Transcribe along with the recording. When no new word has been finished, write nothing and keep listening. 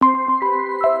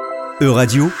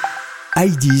Euradio,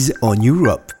 Ideas on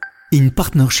Europe, in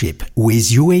partnership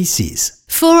with UACES.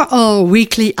 For our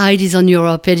weekly Ideas on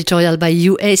Europe editorial by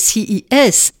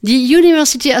UACES, the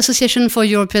University Association for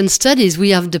European Studies,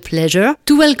 we have the pleasure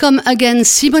to welcome again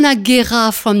Simona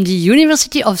Guerra from the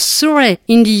University of Surrey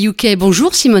in the UK.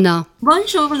 Bonjour, Simona.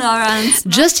 Bonjour, Laurence.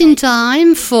 Just in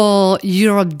time for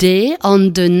Europe Day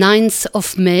on the 9th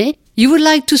of May, you would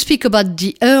like to speak about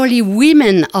the early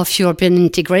women of European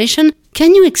integration.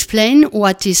 Can you explain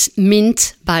what is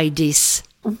meant by this?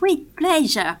 With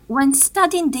pleasure. When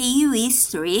studying the EU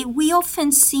history, we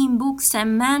often see in books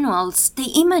and manuals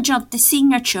the image of the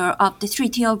signature of the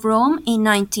Treaty of Rome in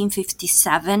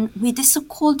 1957 with the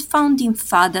so-called founding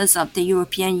fathers of the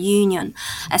European Union,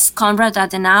 as Konrad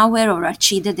Adenauer or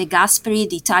Alcide de Gasperi,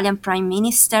 the Italian Prime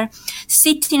Minister,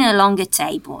 sitting along a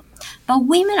table. But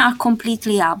women are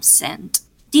completely absent.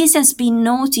 This has been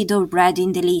noted already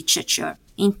in the literature.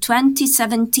 In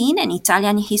 2017, an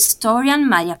Italian historian,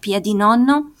 Maria Pia Di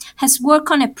Nonno, has worked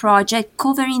on a project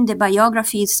covering the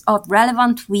biographies of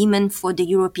relevant women for the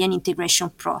European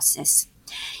integration process.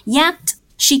 Yet,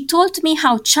 she told me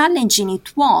how challenging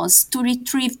it was to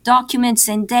retrieve documents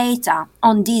and data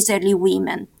on these early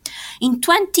women. In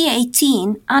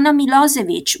 2018, Anna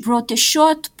Milosevic wrote a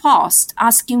short post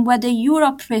asking whether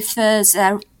Europe prefers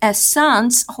her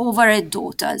sons over her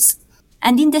daughters.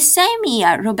 And in the same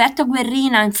year, Roberta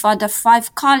Guerrina and further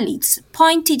 5 colleagues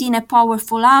pointed in a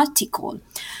powerful article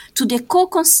to the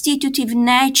co-constitutive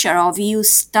nature of EU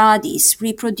studies,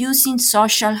 reproducing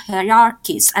social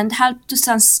hierarchies and help to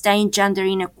sustain gender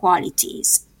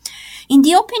inequalities. In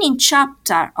the opening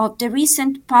chapter of the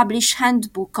recent published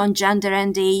Handbook on Gender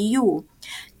and the EU,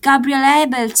 Gabriel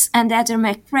Abels and Heather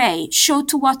McRae show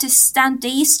to what extent the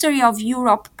history of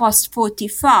Europe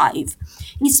post-45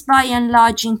 is by and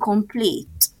large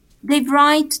incomplete. They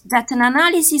write that an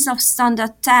analysis of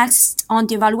standard texts on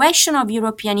the evaluation of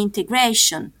European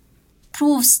integration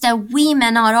proves that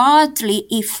women are hardly,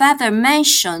 if ever,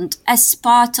 mentioned as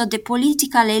part of the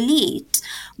political elite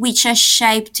which has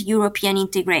shaped European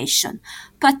integration,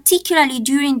 particularly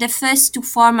during the first 2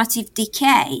 formative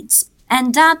decades.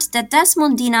 And that the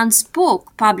Desmond Dinan's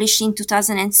book, published in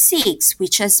 2006,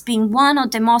 which has been one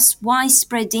of the most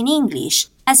widespread in English,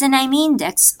 has a name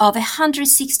index of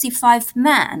 165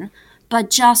 men, but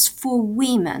just 4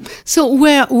 women. So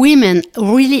were women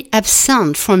really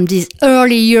absent from these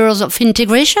early years of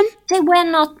integration? They were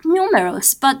not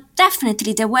numerous, but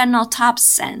definitely they were not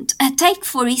absent. Take,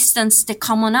 for instance, the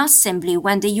Common Assembly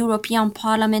when the European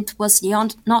Parliament was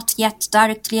not yet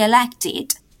directly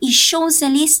elected. It shows a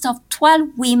list of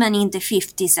 12 women in the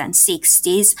 50s and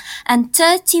 60s and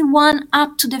 31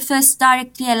 up to the first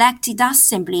directly elected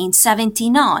assembly in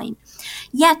 79.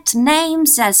 Yet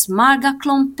names as Marga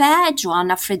Clompe,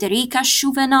 Joanna Frederica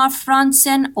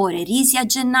Schouvenard-Franzen or Erisia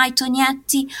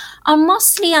Gennai-Tognetti are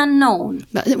mostly unknown.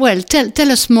 Well,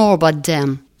 tell us more about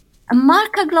them.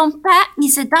 Marga Clompe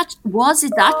was a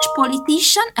Dutch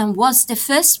politician and was the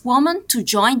first woman to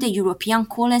join the European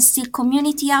Coal and Steel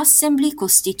Community Assembly,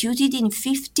 constituted in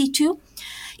 1952.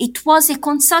 It was a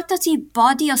consultative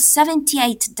body of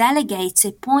 78 delegates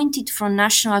appointed from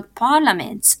national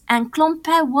parliaments, and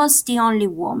Clompe was the only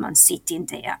woman sitting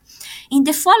there. In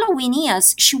the following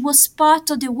years, she was part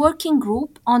of the working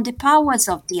group on the powers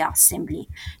of the Assembly.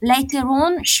 Later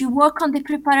on, she worked on the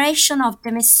preparation of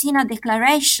the Messina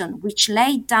Declaration, which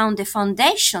laid down the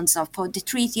foundations for the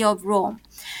Treaty of Rome.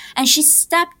 And she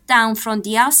stepped down from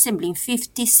the Assembly in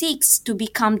 1956 to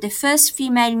become the first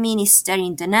female minister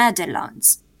in the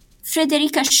Netherlands.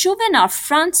 Frederica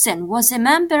Schouvenard-Franzen was a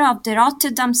member of the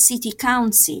Rotterdam City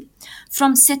Council.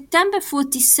 From September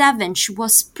 1947, she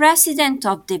was president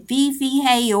of the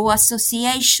VVAO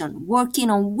Association,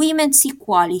 working on women's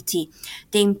equality,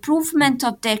 the improvement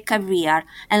of their career,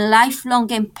 and lifelong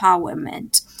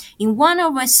empowerment. In one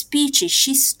of her speeches,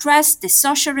 she stressed the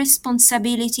social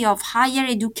responsibility of higher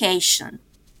education,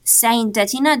 saying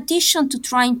that in addition to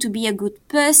trying to be a good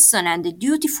person and a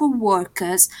dutiful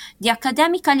worker, the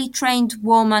academically trained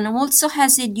woman also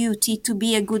has a duty to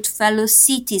be a good fellow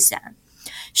citizen.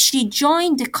 She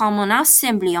joined the Common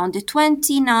Assembly on the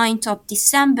 29th of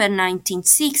December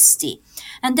 1960,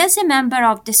 and as a member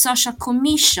of the Social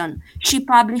Commission, she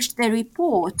published a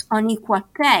report on equal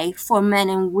pay for men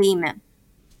and women.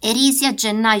 Erisia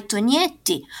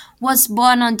Gennai-Tognetti was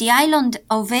born on the island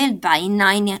of Elba in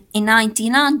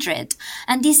 1900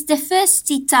 and is the first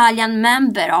Italian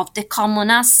member of the Common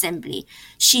Assembly.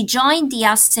 She joined the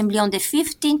Assembly on the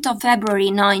 15th of February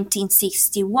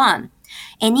 1961.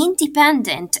 An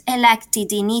independent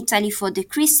elected in Italy for the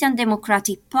Christian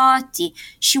Democratic Party,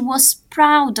 she was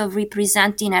proud of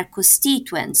representing her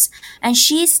constituents, and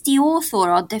she is the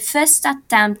author of the first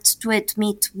attempt to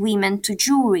admit women to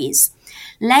juries.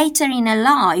 Later in her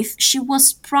life, she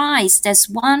was prized as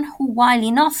one who, while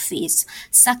in office,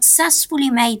 successfully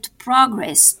made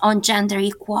progress on gender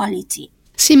equality.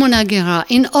 Simona Guerra,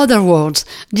 in other words,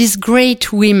 these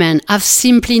great women have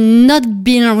simply not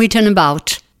been written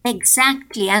about.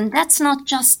 Exactly, and that's not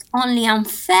just only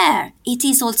unfair, it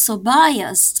is also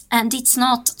biased, and it's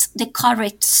not the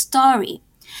correct story.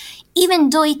 Even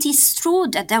though it is true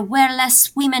that there were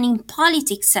less women in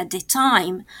politics at the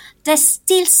time, they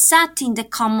still sat in the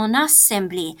Common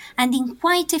Assembly, and in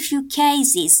quite a few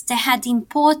cases they had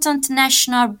important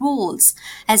national roles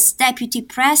as deputy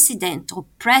president or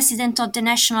president of the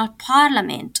national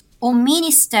parliament or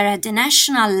minister at the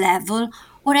national level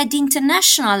or at the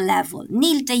international level.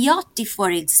 Neil Deiotti,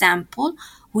 for example,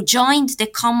 who joined the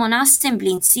Common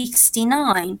Assembly in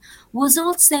 1969, was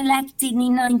also elected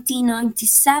in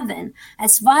 1997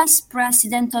 as Vice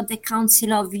President of the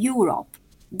Council of Europe.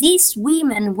 These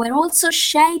women were also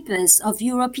shapers of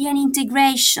European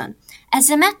integration. As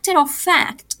a matter of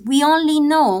fact, we only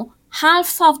know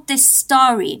half of the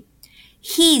story.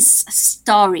 His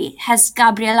story, has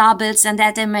Gabriel Abels and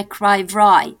Adam McRae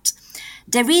right.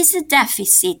 There is a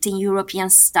deficit in European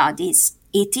studies.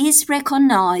 It is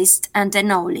recognized and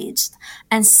acknowledged,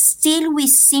 and still we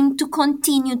seem to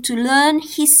continue to learn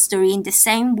history in the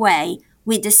same way,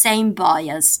 with the same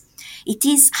bias. It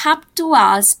is up to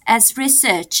us as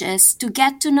researchers to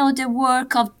get to know the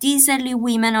work of these early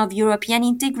women of European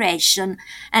integration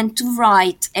and to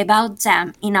write about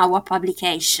them in our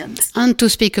publications. And to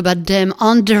speak about them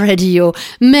on the radio.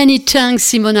 Many thanks,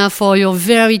 Simona, for your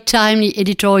very timely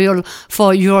editorial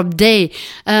for Europe Day.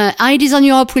 Ideas on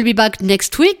Europe will be back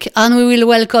next week, and we will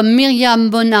welcome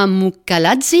Miriam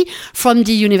Bona-Mukkaladze from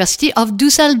the University of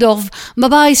Düsseldorf.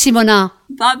 Bye-bye, Simona.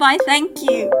 Bye-bye, thank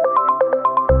you.